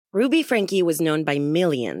Ruby Franke was known by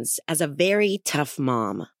millions as a very tough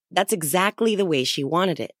mom. That's exactly the way she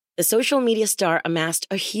wanted it. The social media star amassed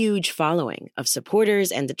a huge following of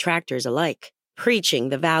supporters and detractors alike, preaching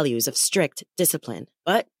the values of strict discipline.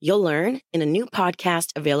 But you'll learn in a new podcast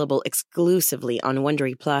available exclusively on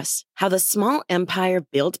Wondery Plus how the small empire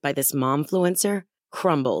built by this momfluencer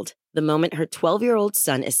crumbled the moment her 12-year-old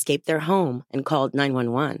son escaped their home and called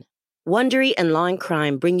 911. Wondery and Law and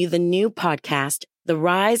Crime bring you the new podcast, The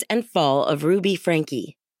Rise and Fall of Ruby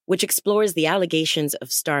Franke, which explores the allegations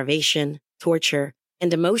of starvation, torture,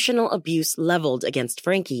 and emotional abuse leveled against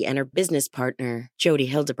Franke and her business partner, Jody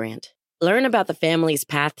Hildebrandt. Learn about the family's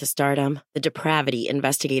path to stardom, the depravity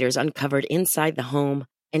investigators uncovered inside the home,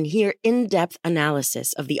 and hear in-depth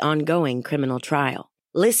analysis of the ongoing criminal trial.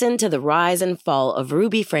 Listen to The Rise and Fall of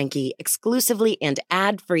Ruby Franke exclusively and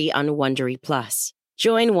ad-free on Wondery Plus.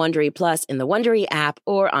 Join Wondery Plus in the Wondery app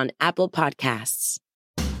or on Apple Podcasts.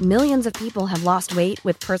 Millions of people have lost weight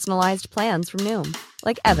with personalized plans from Noom.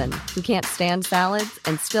 Like Evan, who can't stand salads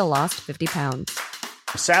and still lost 50 pounds.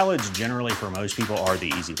 Salads generally for most people are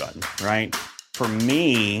the easy button, right? For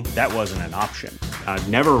me, that wasn't an option. I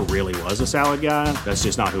never really was a salad guy. That's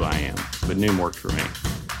just not who I am. But Noom worked for me.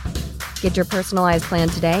 Get your personalized plan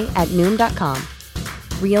today at Noom.com.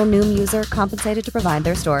 Real Noom user compensated to provide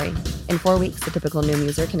their story. In 4 weeks, the typical Noom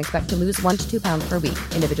user can expect to lose 1 to 2 pounds per week.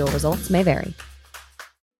 Individual results may vary.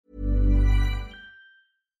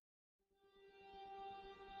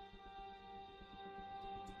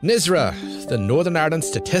 NISRA, the Northern Ireland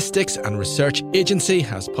Statistics and Research Agency,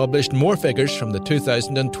 has published more figures from the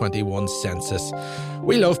 2021 census.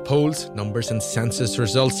 We love polls, numbers and census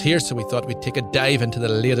results here, so we thought we'd take a dive into the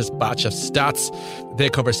latest batch of stats. They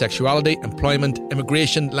cover sexuality, employment,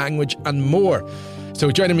 immigration, language and more. So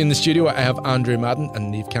joining me in the studio, I have Andrew Madden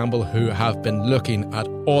and Niamh Campbell, who have been looking at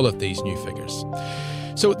all of these new figures.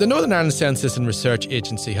 So the Northern Ireland Census and Research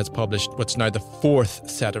Agency has published what's now the fourth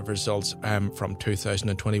set of results from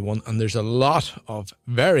 2021, and there's a lot of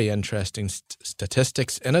very interesting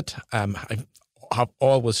statistics in it. I have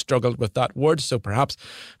always struggled with that word, so perhaps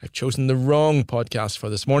I've chosen the wrong podcast for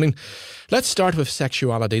this morning. Let's start with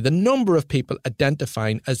sexuality. The number of people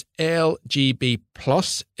identifying as LGB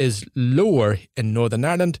plus is lower in Northern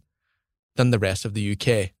Ireland than the rest of the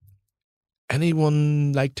UK.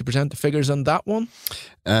 Anyone like to present the figures on that one?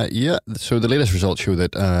 Yeah, so the latest results show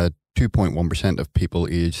that 2.1% of people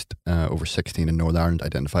aged over 16 in Northern Ireland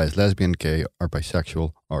identify as lesbian, gay or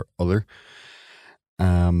bisexual or other.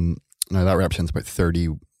 Now that represents about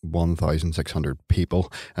 31,600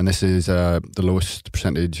 people, and this is the lowest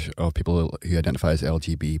percentage of people who identify as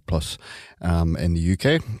LGB plus in the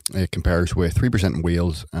UK. It compares with 3% in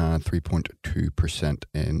Wales and 3.2%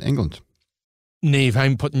 in England. Niamh,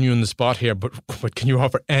 I'm putting you on the spot here, but can you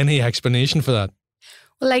offer any explanation for that?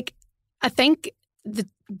 Well, I think the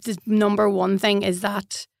number one thing is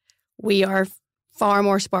that we are far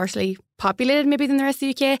more sparsely populated maybe than the rest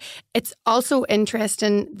of the UK. It's also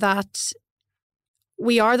interesting that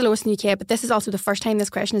we are the lowest in the UK, but this is also the first time this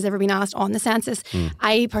question has ever been asked on the census.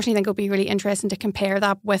 I personally think it would be really interesting to compare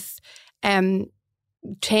that with 10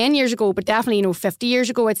 years ago, but definitely 50 years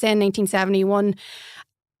ago. I'd say in 1971.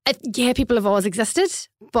 Gay people have always existed,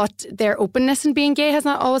 but their openness in being gay has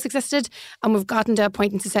not always existed. And we've gotten to a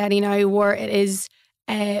point in society now where it is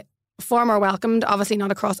far more welcomed, obviously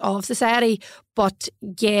not across all of society, but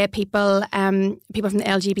gay people, people from the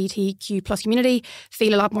LGBTQ plus community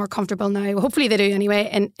feel a lot more comfortable now. Hopefully they do anyway,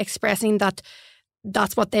 in expressing that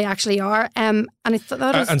that's what they actually are. And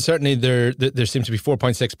certainly there seems to be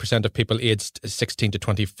 4.6% of people aged 16 to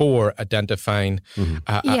 24 identifying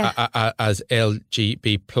as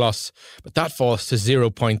LGB plus, but that falls to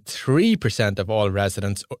 0.3% of all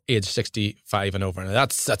residents aged 65 and over. Now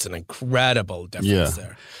that's an incredible difference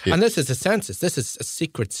there. Yeah. And this is a census. This is a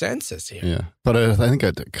secret census here. Yeah, but I think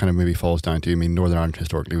it kind of maybe falls down to, Northern Ireland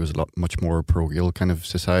historically was much more parochial kind of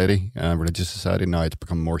society, religious society. Now it's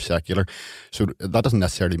become more secular. So that doesn't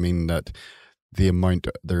necessarily mean that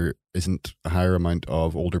there isn't a higher amount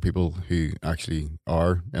of older people who actually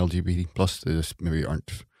are LGBT plus. They just maybe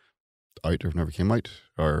aren't out or never came out,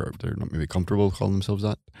 or they're not maybe comfortable calling themselves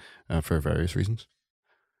that for various reasons.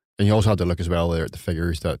 And you also have to look as well there at the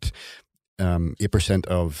figures that 8%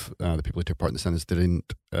 of the people who took part in the census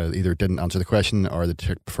either didn't answer the question or they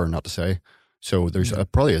prefer not to say. So there's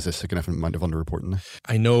probably is a significant amount of underreporting.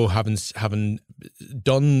 I know, having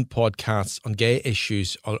done podcasts on gay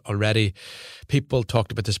issues already, people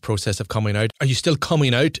talked about this process of coming out. Are you still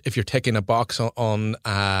coming out if you're taking a box on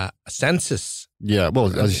a census? Yeah,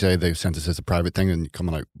 well, as you say, the census is a private thing, and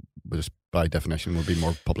coming out just by definition will be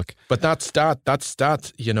more public. But that stat,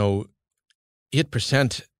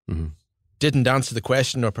 8%. didn't answer the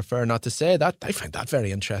question or prefer not to say that. I find that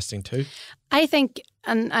very interesting too. I think,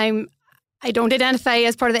 and I don't identify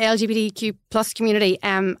as part of the LGBTQ plus community.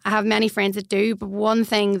 I have many friends that do, but one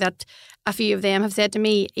thing that a few of them have said to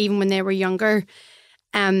me, even when they were younger,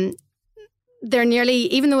 they're nearly,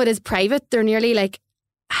 even though it is private, they're nearly like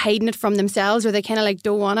hiding it from themselves, or they kind of like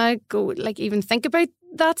don't want to go like even think about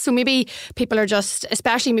that. So maybe people are just,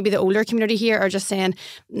 especially maybe the older community here, are just saying,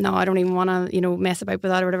 no, I don't even want to, mess about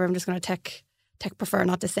with that or whatever. I'm just going to prefer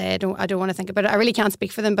not to say. I don't want to think about it. I really can't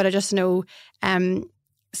speak for them, but I just know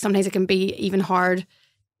sometimes it can be even hard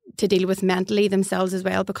to deal with mentally themselves as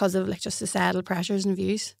well because of like just societal pressures and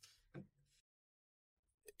views.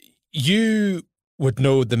 You would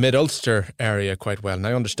know the Mid-Ulster area quite well. And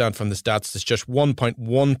I understand from the stats that just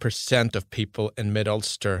 1.1% of people in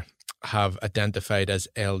Mid-Ulster have identified as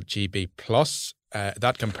LGB+.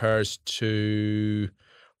 That compares to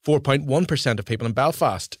 4.1% of people in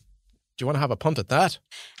Belfast. Do you want to have a punt at that?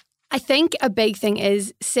 I think a big thing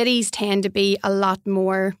is cities tend to be a lot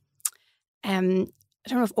more, I don't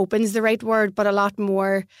know if open's the right word, but a lot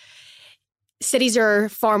more, cities are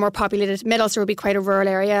far more populated. Mid-Ulster would be quite a rural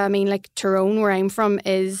area. I mean, like Tyrone, where I'm from,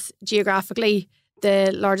 is geographically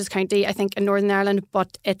the largest county, I think, in Northern Ireland,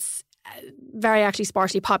 but it's very actually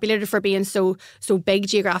sparsely populated for being so big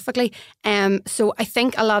geographically. So I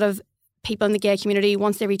think a lot of people in the gay community,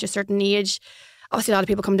 once they reach a certain age, obviously a lot of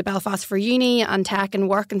people come to Belfast for uni and tech and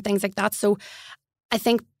work and things like that. So I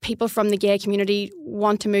think people from the gay community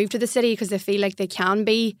want to move to the city because they feel like they can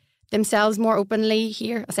be themselves more openly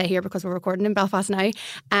here. I say here because we're recording in Belfast now.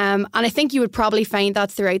 And I think you would probably find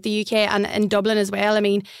that throughout the UK and in Dublin as well. I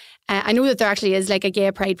mean, I know that there actually is like a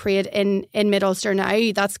gay pride parade in Mid-Ulster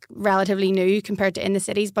now. That's relatively new compared to in the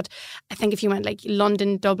cities. But I think if you went like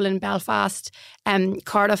London, Dublin, Belfast,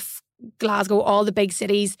 Cardiff, Glasgow, all the big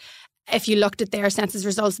cities, if you looked at their census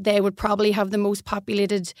results, they would probably have the most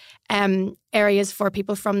populated areas for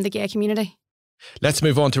people from the gay community. Let's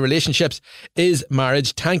move on to relationships. Is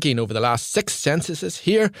marriage tanking? Over the last 6 censuses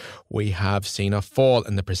here, we have seen a fall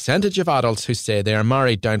in the percentage of adults who say they are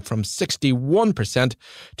married, down from 61%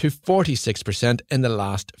 to 46% in the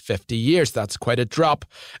last 50 years. That's quite a drop.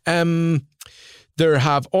 There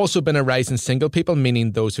have also been a rise in single people,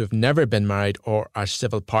 meaning those who have never been married or are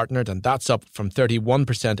civil partnered, and that's up from 31% in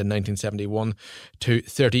 1971 to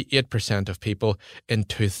 38% of people in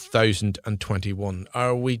 2021.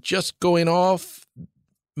 Are we just going off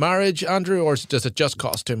marriage, Andrew, or does it just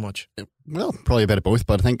cost too much? Well, probably a bit of both,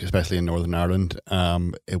 but I think especially in Northern Ireland,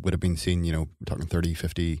 it would have been seen, we're talking 30,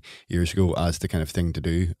 50 years ago, as the kind of thing to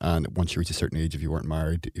do. And once you reach a certain age, if you weren't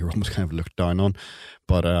married, you're almost kind of looked down on.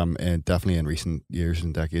 But definitely in recent years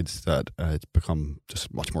and decades, that it's become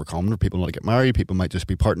just much more common for people not to get married. People might just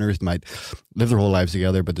be partners, might live their whole lives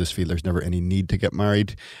together, but just feel there's never any need to get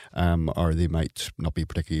married, or they might not be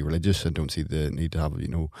particularly religious and don't see the need to have,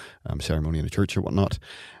 ceremony in a church or whatnot.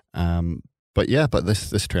 But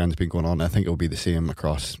this trend's been going on. I think it will be the same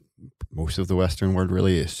across most of the Western world,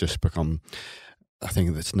 really. It's just become a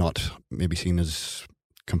thing that's not maybe seen as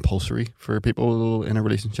compulsory for people in a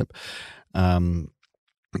relationship.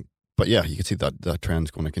 But yeah, you can see that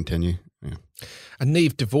trend's going to continue. Yeah. And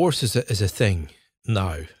Niamh, divorce is a thing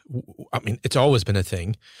now. I mean, it's always been a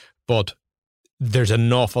thing, but there's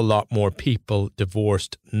an awful lot more people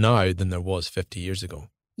divorced now than there was 50 years ago.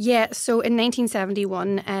 Yeah, so in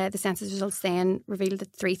 1971, the census results then revealed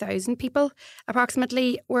that 3,000 people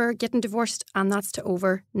approximately were getting divorced, and that's to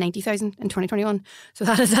over 90,000 in 2021. So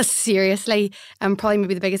that is seriously probably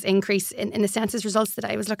maybe the biggest increase in the census results that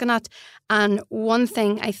I was looking at. And one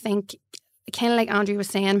thing I think, kind of like Andrew was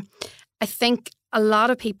saying, I think a lot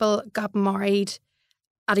of people got married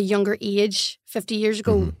at a younger age 50 years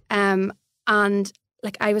ago. And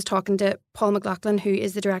like I was talking to Paul McLaughlin, who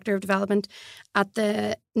is the Director of Development at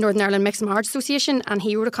the Northern Ireland Mixed Marriage Association, and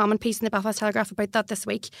he wrote a comment piece in the Belfast Telegraph about that this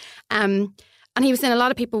week. And he was saying a lot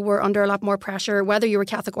of people were under a lot more pressure, whether you were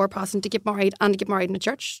Catholic or Protestant, to get married and to get married in a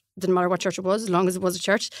church. Didn't matter what church it was, as long as it was a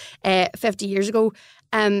church, 50 years ago.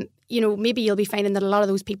 Maybe you'll be finding that a lot of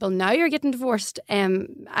those people now are getting divorced.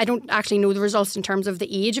 I don't actually know the results in terms of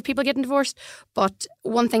the age of people getting divorced, but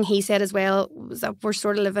one thing he said as well was that we're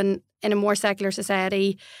sort of living in a more secular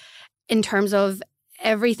society in terms of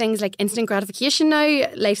everything's like instant gratification now.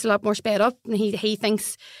 Life's a lot more sped up, and he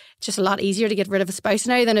thinks it's just a lot easier to get rid of a spouse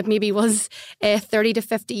now than it maybe was 30 to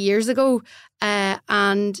 50 years ago.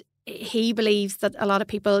 And he believes that a lot of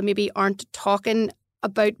people maybe aren't talking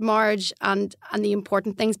about marriage and the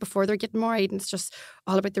important things before they're getting married, and it's just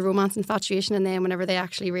all about the romance and infatuation, and then whenever they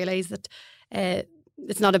actually realise that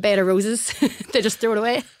it's not a bed of roses. They just throw it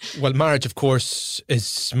away. Well, marriage, of course,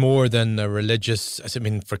 is more than a religious. I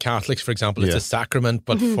mean, for Catholics, for example, it's a sacrament,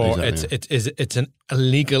 but for it's an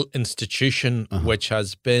illegal institution which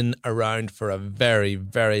has been around for a very,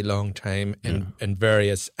 very long time in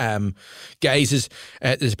various guises.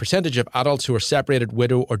 There's a percentage of adults who are separated,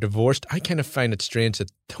 widow, or divorced. I kind of find it strange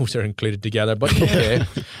that those are included together, but UK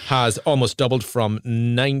has almost doubled from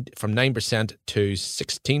 9% to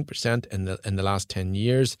 16% in the last 10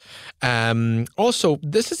 years. Also,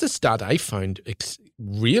 this is a stat I found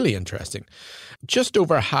really interesting. Just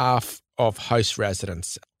over half of house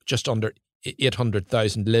residents, just under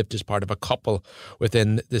 800,000, lived as part of a couple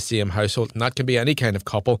within the same household, and that can be any kind of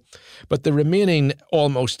couple. But the remaining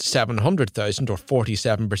almost 700,000, or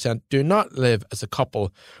 47%, do not live as a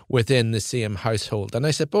couple within the same household. And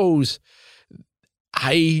I suppose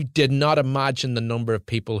I did not imagine the number of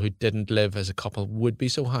people who didn't live as a couple would be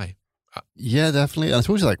so high. Yeah, definitely. And I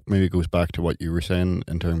suppose maybe it goes back to what you were saying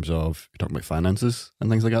in terms of you're talking about finances and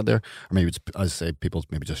things like that there. Or maybe it's, as I say, people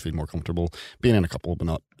maybe just feel more comfortable being in a couple but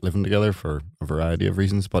not living together for a variety of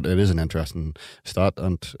reasons. But it is an interesting stat,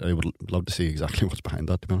 and I would love to see exactly what's behind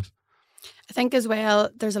that, to be honest. I think as well,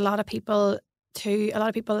 there's a lot of people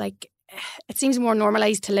like, it seems more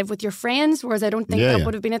normalised to live with your friends, whereas I don't think that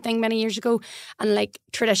would have been a thing many years ago. And like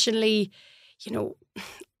traditionally,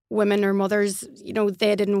 women or mothers,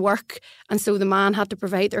 they didn't work, and so the man had to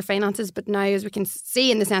provide their finances. But now, as we can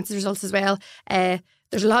see in the census results as well,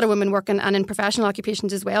 there's a lot of women working and in professional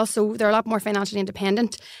occupations as well, so they're a lot more financially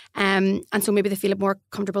independent, and so maybe they feel more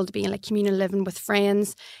comfortable to be in like communal living with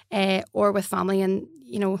friends or with family, and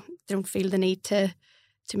they don't feel the need to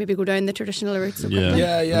maybe go down the traditional route. So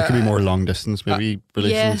There could be more long distance maybe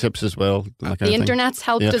relationships as well. The internet's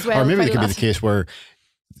helped as well. Or maybe it could be the case where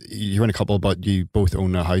you're in a couple, but you both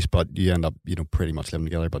own a house, but you end up, pretty much living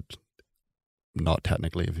together, but not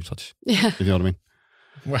technically, if you know what I mean.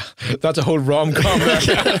 Well, that's a whole rom-com there,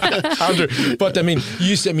 Andrew. But I mean,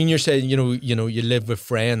 you're saying you live with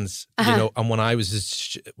friends, and when I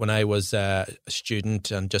was a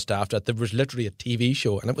student and just after that, there was literally a TV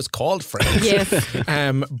show and it was called Friends. Yes.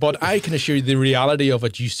 But I can assure you, the reality of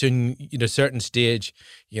it, you soon, a certain stage,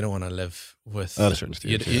 you don't want to live with. At a certain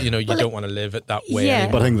stage, you don't want to live it that way.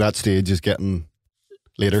 Yeah. But I think that stage is getting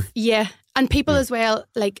later. Yeah, and people as well,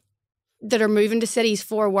 like, that are moving to cities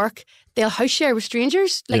for work, they'll house share with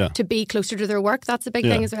strangers, to be closer to their work. That's a big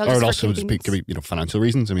thing as well. Or it also could be financial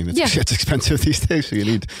reasons. I mean, it's expensive these days, so you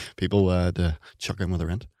need people to chuck in with the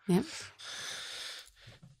rent. Yeah.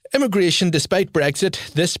 Immigration, despite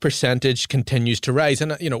Brexit, this percentage continues to rise.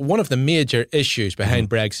 And, one of the major issues behind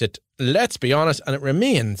Brexit, let's be honest, and it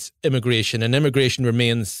remains immigration. And immigration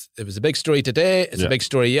remains, it was a big story today, it's a big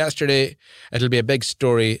story yesterday, it'll be a big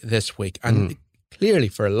story this week. And clearly,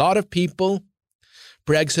 for a lot of people,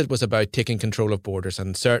 Brexit was about taking control of borders,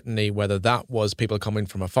 and certainly whether that was people coming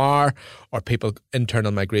from afar or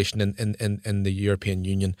internal migration in the European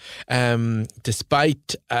Union.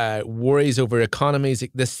 Despite worries over economies,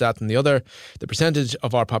 this, that and the other, the percentage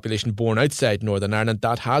of our population born outside Northern Ireland,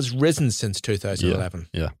 that has risen since 2011.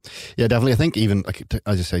 Yeah, definitely. I think even,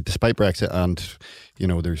 as you say, despite Brexit, and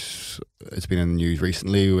it's been in the news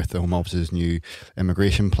recently with the Home Office's new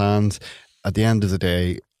immigration plans, at the end of the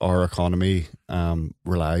day, our economy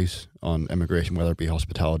relies on immigration, whether it be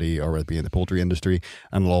hospitality or whether it be in the poultry industry,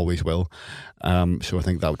 and it always will. So I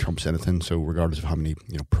think that trumps anything. So regardless of how many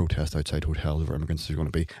protests outside hotels where immigrants are going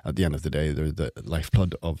to be, at the end of the day, they're the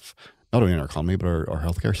lifeblood of not only our economy but our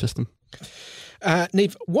healthcare system.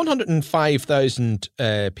 Niamh, 105,000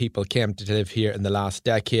 people came to live here in the last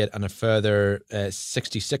decade, and a further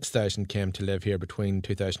 66,000 came to live here between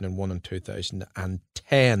 2001 and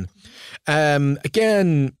 2010.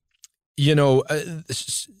 Again,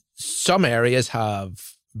 some areas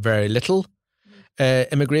have very little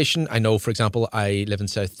immigration. I know, for example, I live in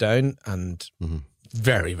South Down, and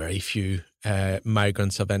very, very few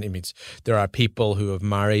migrants of any means. There are people who have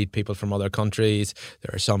married people from other countries.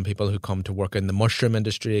 There are some people who come to work in the mushroom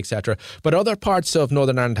industry, etc. But other parts of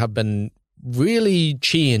Northern Ireland have been really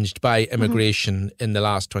changed by immigration in the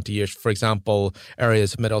last 20 years. For example,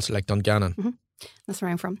 areas of Mid-Ulster like Dungannon. That's where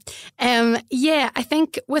I'm from. I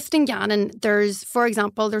think with Dungannon, there's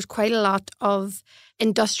quite a lot of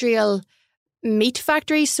industrial meat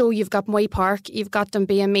factories. So you've got Moy Park, you've got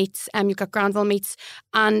Dumbia Meats, you've got Granville Meats,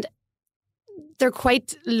 and they're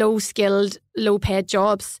quite low-skilled, low-paid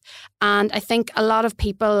jobs. And I think a lot of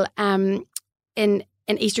people in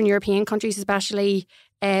Eastern European countries especially,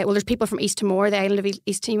 there's people from East Timor, the island of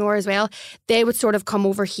East Timor as well, they would sort of come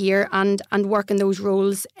over here and work in those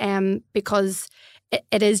roles because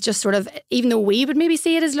it is just sort of, even though we would maybe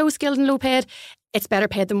see it as low-skilled and low-paid, it's better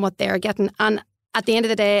paid than what they're getting. And at the end of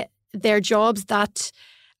the day, they're jobs that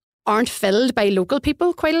aren't filled by local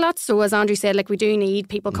people quite a lot. So as Andrew said, like, we do need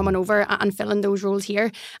people coming over and filling those roles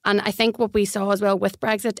here. And I think what we saw as well with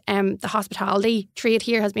Brexit, the hospitality trade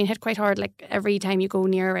here has been hit quite hard. Like, every time you go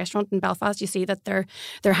near a restaurant in Belfast, you see that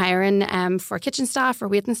they're hiring for kitchen staff or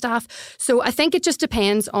waiting staff. So I think it just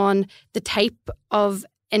depends on the type of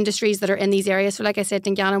industries that are in these areas. So like I said,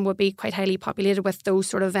 Dungannon would be quite highly populated with those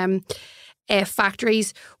sort of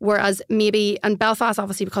factories, whereas maybe, and Belfast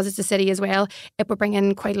obviously because it's a city as well, it would bring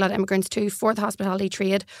in quite a lot of immigrants too for the hospitality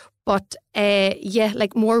trade. But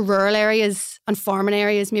like more rural areas and farming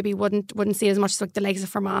areas maybe wouldn't see it as much, like the likes of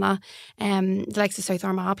Fermanagh, the likes of South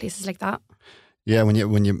Armagh, places like that. Yeah,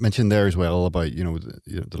 when you mentioned there as well about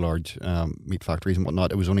the large meat factories and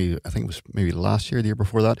whatnot, it was only, I think it was maybe last year, the year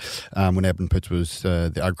before that, when Eben Putz was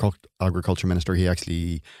the agriculture minister. He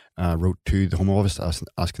actually wrote to the Home Office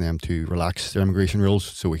asking them to relax their immigration rules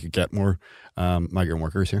so we could get more migrant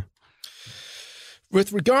workers here.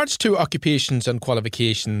 With regards to occupations and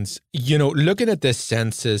qualifications, looking at this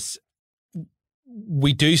census,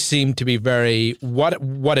 we do seem to be very,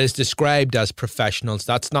 what is described as professionals.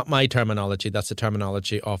 That's not my terminology. That's the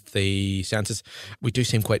terminology of the census. We do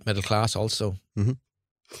seem quite middle class also. Mm-hmm.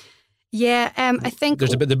 Yeah, I think...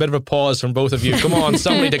 There's a bit of a pause from both of you. Come on,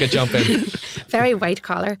 somebody take a jump in. Very white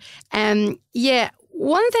collar. Yeah,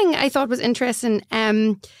 one thing I thought was interesting,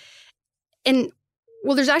 there's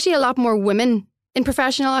actually a lot more women in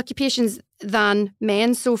professional occupations than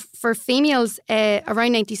men. So for females,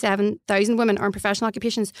 around 97,000 women are in professional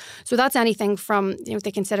occupations. So that's anything from,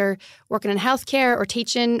 they consider working in healthcare or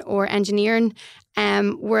teaching or engineering.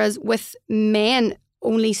 Whereas with men,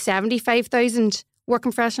 only 75,000 work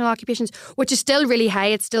in professional occupations, which is still really high.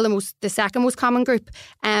 It's still the second most common group.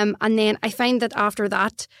 And then I find that after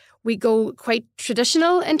that, we go quite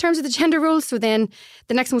traditional in terms of the gender roles. So then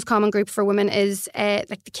the next most common group for women is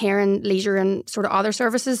like the care and leisure and sort of other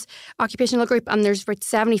services occupational group. And there's about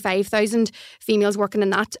 75,000 females working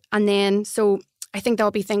in that. And then, so I think that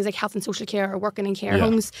would be things like health and social care or working in care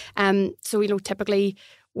homes. So, typically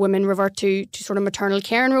women revert to sort of maternal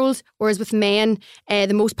caring roles, whereas with men,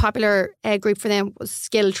 the most popular group for them was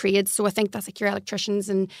skilled trades. So I think that's like your electricians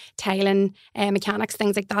and tiling, mechanics,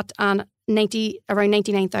 things like that. And around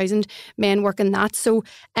 99,000 men work in that. So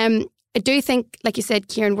I do think, like you said,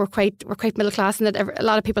 Kieran, we're quite middle class, and that a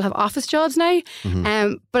lot of people have office jobs now.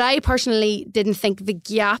 Mm-hmm. But I personally didn't think the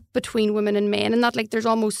gap between women and men, and that like there's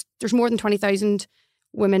more than 20,000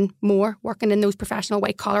 women more working in those professional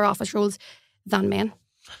white collar office roles than men.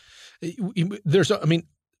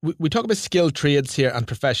 We talk about skilled trades here and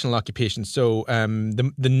professional occupations. So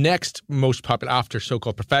the next most popular after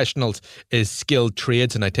so-called professionals is skilled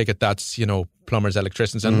trades, and I take it that's plumbers,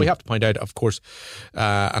 electricians, and we have to point out, of course,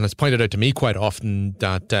 and it's pointed out to me quite often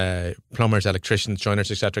that plumbers, electricians, joiners,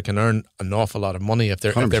 etc., can earn an awful lot of money if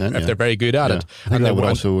they're very good at it. I think that would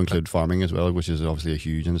also include farming as well, which is obviously a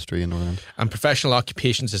huge industry in Northern Ireland. And professional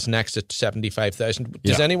occupations is next at 75,000.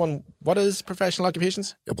 Does anyone? What is professional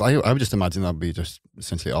occupations? Well, I would just imagine that would be just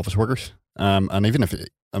essentially office workers. And even if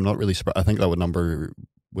I'm not really surprised, I think that number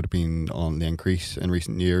would have been on the increase in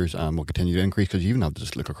recent years and will continue to increase, because you even have to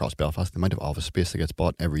just look across Belfast, the amount of office space that gets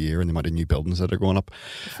bought every year and the amount of new buildings that are going up.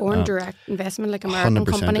 Foreign direct investment, like American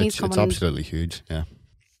companies. It's absolutely huge, yeah.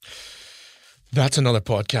 That's another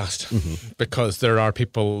podcast, because there are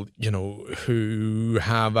people, who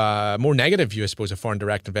have a more negative view, I suppose, of foreign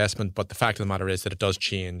direct investment. But the fact of the matter is that it does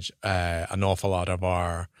change an awful lot of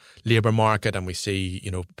our labour market, and we see,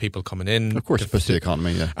 people coming in. Of course, it boosts the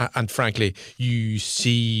economy, yeah. And frankly, you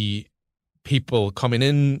see people coming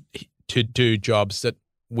in to do jobs that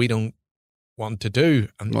we don't want to do,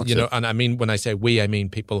 and and I mean, when I say we, I mean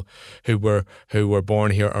people who were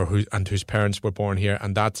born here or whose parents were born here,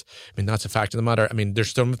 and that's a fact of the matter. I mean,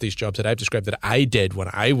 there's some of these jobs that I've described that I did when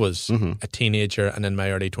I was a teenager and in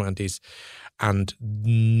my early 20s, and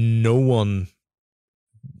no one,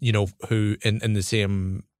 who in the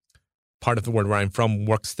same part of the world where I'm from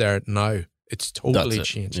works there now. It's totally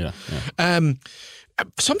changed. Yeah.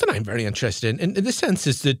 Something I'm very interested in this sense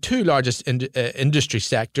is the two largest industry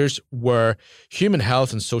sectors were human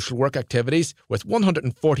health and social work activities, with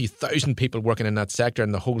 140,000 people working in that sector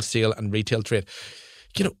in the wholesale and retail trade.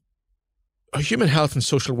 Human health and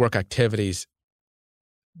social work activities,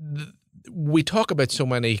 we talk about so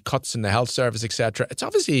many cuts in the health service, etc. It's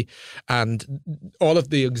obviously, and all of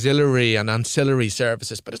the auxiliary and ancillary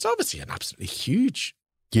services, but it's obviously an absolutely huge.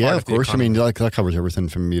 Yeah, of course. I mean, that covers everything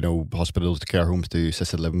from, hospitals to care homes to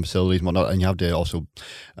assisted living facilities and whatnot. And you have to also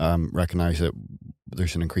recognise that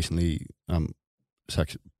there's an increasingly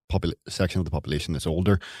section of the population that's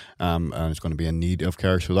older, and it's going to be in need of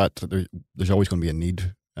care. So that there's always going to be a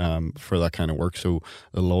need for that kind of work. So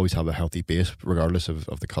they'll always have a healthy base, regardless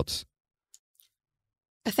of the cuts.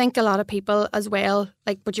 I think a lot of people as well,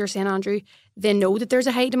 like what you're saying, Andrew, they know that there's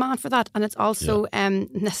a high demand for that. And it's also,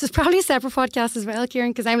 this is probably a separate podcast as well,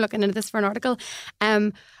 Kieran, because I'm looking into this for an article.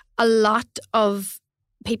 A lot of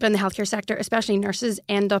people in the healthcare sector, especially nurses,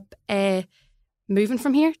 end up moving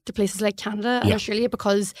from here to places like Canada and Australia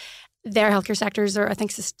because their healthcare sectors are, I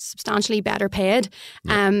think, substantially better paid.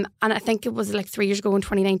 And I think it was like 3 years ago in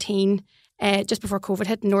 2019, just before COVID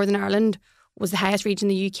hit, Northern Ireland was the highest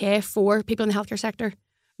region in the UK for people in the healthcare sector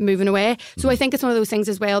moving away. So I think it's one of those things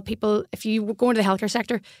as well. People, if you go into the healthcare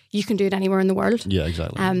sector, you can do it anywhere in the world. Yeah,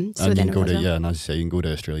 exactly. So and you can go to, and as you say, you can go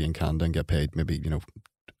to Australia and Canada and get paid maybe,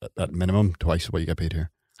 at minimum twice what you get paid here.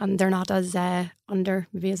 And they're not as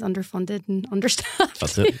underfunded and understaffed.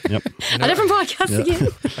 That's it. Yep. A different podcast again.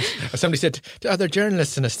 Somebody said, are there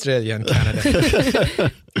journalists in Australia and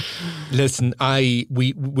Canada? Listen,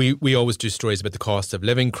 we always do stories about the cost of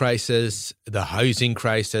living crisis, the housing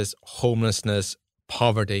crisis, homelessness,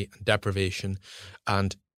 poverty and deprivation,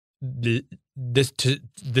 and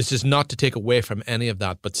this is not to take away from any of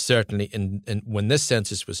that, but certainly in when this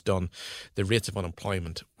census was done, the rates of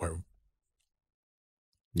unemployment were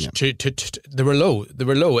they were low. They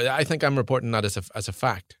were low. I think I'm reporting that as a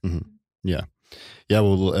fact. Mm-hmm. Yeah.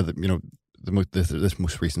 Well, this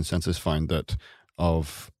most recent census found that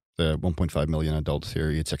of the 1.5 million adults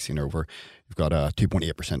here, aged 16 or over, you've got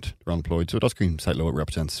 2.8% are unemployed. So it does seem slightly low. It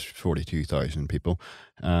represents 42,000 people,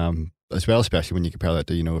 as well. Especially when you compare that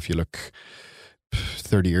to if you look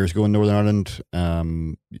 30 years ago in Northern Ireland,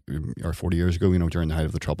 or 40 years ago, during the height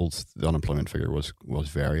of the Troubles, the unemployment figure was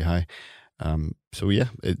very high. So yeah,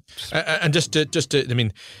 and just to, I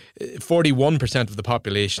mean, 41% of the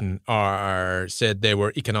population are said they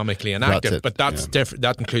were economically inactive, but that's different.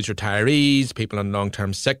 That includes retirees, people on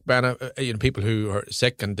long-term sick benefit, people who are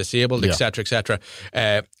sick and disabled, etc., etc.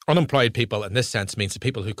 Unemployed people in this sense means the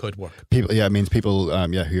people who could work. It means people,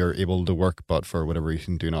 who are able to work, but for whatever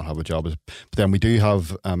reason do not have a job. But then we do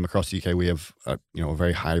have across the UK, we have a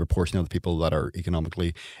very high proportion of the people that are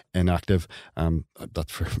economically inactive.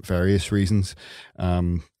 That's for various reasons.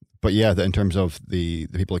 But yeah, in terms of the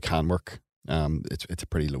people that can work, it's a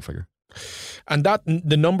pretty low figure. And that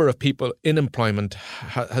the number of people in employment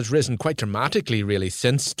has risen quite dramatically, really,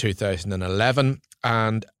 since 2011.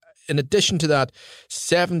 And in addition to that,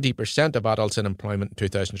 70% of adults in employment in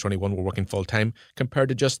 2021 were working full time, compared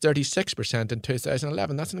to just 36% in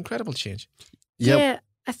 2011. That's an incredible change. Yep. Yeah.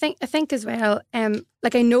 I think as well, I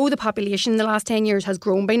know the population in the last 10 years has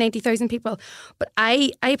grown by 90,000 people, but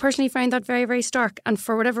I personally find that very, very stark. And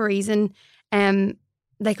for whatever reason,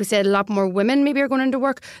 like we said, a lot more women maybe are going into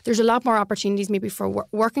work. There's a lot more opportunities maybe for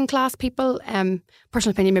working class people.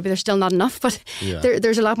 Personal opinion, maybe there's still not enough, but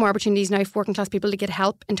there's a lot more opportunities now for working class people to get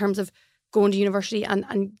help in terms of going to university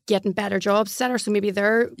and getting better jobs, etc. So maybe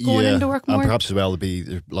they're going into work more. And perhaps as well, there's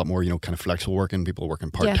a lot more, kind of flexible working, people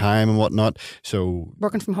working part-time and whatnot. So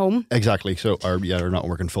working from home. Exactly. So, they're not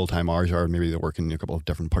working full-time hours, or maybe they're working a couple of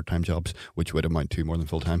different part-time jobs, which would amount to more than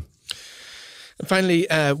full-time. And finally,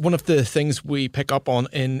 one of the things we pick up on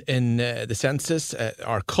in the census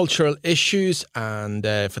are cultural issues, and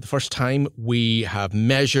for the first time we have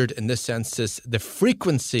measured in this census the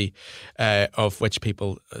frequency of which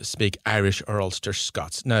people speak Irish or Ulster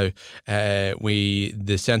Scots. Now,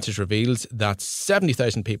 the census reveals that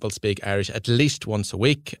 70,000 people speak Irish at least once a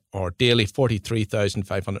week, or daily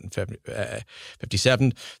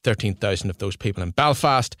 43,557, 13,000 of those people in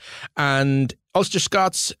Belfast, and Ulster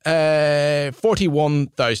Scots,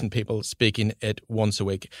 41,000 people speaking it once a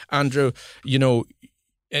week. Andrew,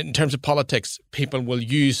 in terms of politics, people will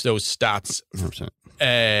use those stats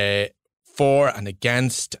for and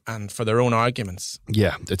against, and for their own arguments.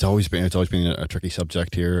 Yeah, it's always been a tricky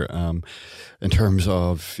subject here. In terms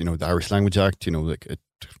of the Irish Language Act, it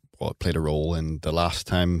played a role in the last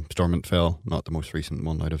time Stormont fell, not the most recent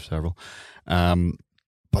one out of several.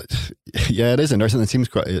 But yeah, it is interesting. It seems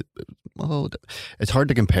quite it's hard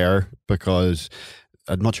to compare, because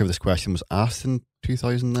I'm not sure if this question was asked in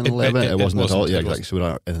 2011. It wasn't at all. Yeah, exactly. So we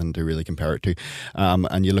don't have anything to really compare it to.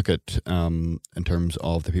 And you look at in terms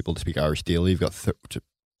of the people that speak Irish daily, you've got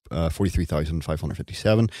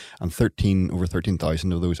 43,557, and over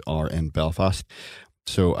 13,000 of those are in Belfast.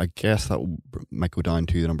 So I guess that might go down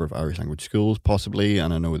to the number of Irish language schools, possibly.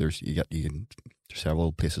 And I know there's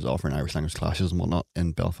several places offering Irish language classes and whatnot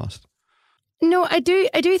in Belfast. No, I do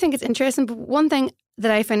think it's interesting. But one thing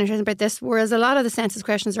that I find interesting about this, whereas a lot of the census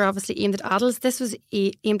questions are obviously aimed at adults, this was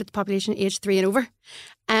aimed at the population aged 3 and over.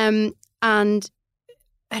 And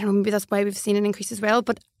I don't know, maybe that's why we've seen an increase as well.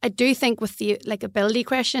 But I do think with the ability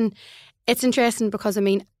question, it's interesting because, I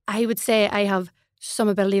mean, I would say I have some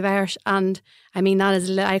ability of Irish, and I mean, that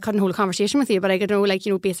is, I couldn't hold a conversation with you, but I could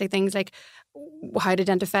know basic things like how to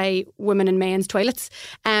identify women and men's toilets.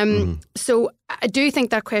 So I do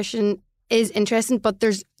think that question is interesting, but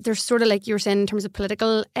there's sort of, like you were saying, in terms of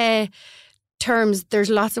political terms, there's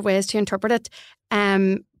lots of ways to interpret it.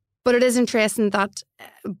 But it is interesting that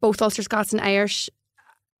both Ulster Scots and Irish,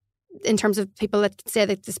 in terms of people that say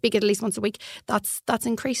that they speak it at least once a week, that's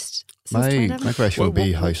increased. My question would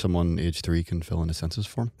be how someone age 3 can fill in a census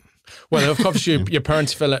form. Well, of course, your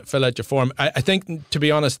parents fill out your form. I think, to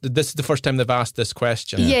be honest, this is the first time they've asked this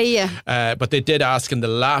question. Yeah. But they did ask in the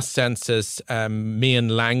last census main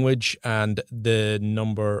language and the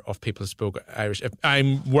number of people who spoke Irish. If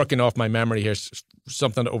I'm working off my memory here,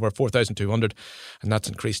 something over 4,200, and that's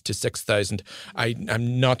increased to 6,000.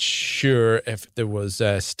 I'm not sure if there was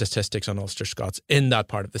statistics on Ulster Scots in that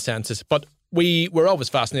part of the census, but we were always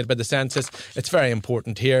fascinated by the census. It's very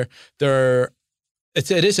important here.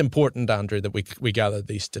 It is important, Andrew, that we gather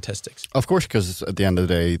these statistics. Of course, because at the end of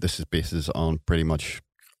the day, this is basis on pretty much,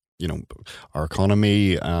 our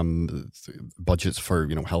economy, budgets for,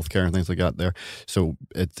 healthcare and things like that there. So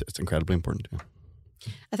it's incredibly important. Yeah.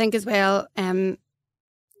 I think as well,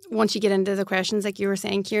 once you get into the questions, like you were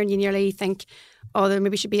saying, Kieran, you nearly think, there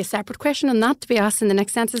maybe should be a separate question on that to be asked in the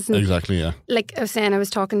next census. And exactly, yeah. Like I was saying, I was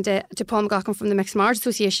talking to Paul McGaughlin from the Mixed Marriage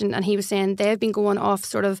Association, and he was saying they've been going off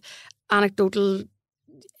sort of anecdotal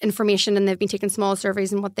information, and they've been taking small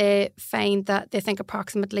surveys, and what they find that they think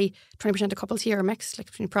approximately 20% of couples here are mixed, like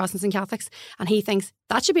between Protestants and Catholics, and he thinks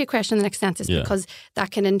that should be a question in the next census because that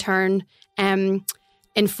can in turn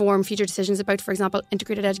inform future decisions about, for example,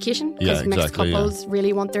 integrated education, because mixed couples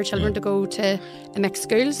really want their children to go to mixed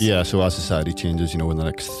schools. Yeah, so as society changes, in the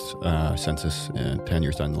next census 10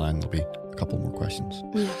 years down the line, there'll be a couple more questions.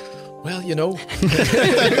 Yeah. Well,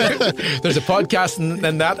 there's a podcast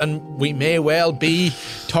in that, and we may well be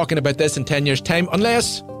talking about this in 10 years' time,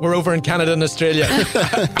 unless we're over in Canada and Australia.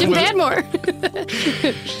 In Benmore.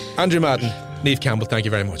 Andrew Madden, Niamh Campbell, thank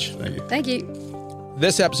you very much. Thank you.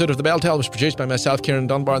 This episode of The Bell Tell was produced by myself, Kieran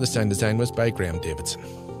Dunbar. The sound design was by Graham Davidson.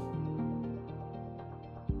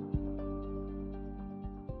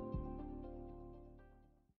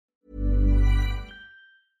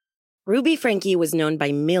 Ruby Franke was known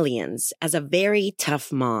by millions as a very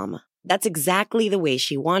tough mom. That's exactly the way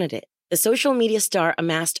she wanted it. The social media star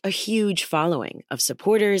amassed a huge following of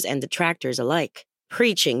supporters and detractors alike,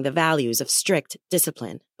 preaching the values of strict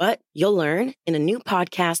discipline. But you'll learn in a new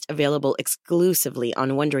podcast available exclusively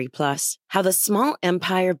on Wondery Plus how the small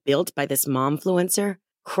empire built by this momfluencer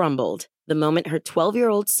crumbled the moment her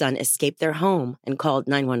 12-year-old son escaped their home and called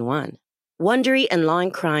 911. Wondery and Law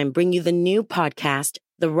and Crime bring you the new podcast,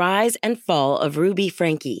 The Rise and Fall of Ruby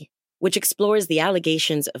Franke, which explores the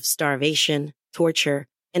allegations of starvation, torture,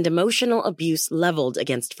 and emotional abuse leveled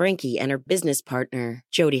against Franke and her business partner,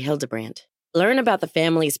 Jody Hildebrandt. Learn about the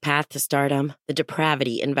family's path to stardom, the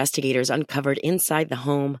depravity investigators uncovered inside the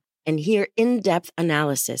home, and hear in-depth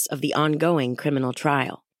analysis of the ongoing criminal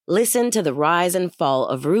trial. Listen to The Rise and Fall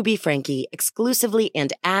of Ruby Franke exclusively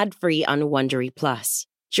and ad-free on Wondery Plus.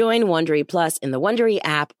 Join Wondery Plus in the Wondery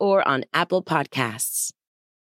app or on Apple Podcasts.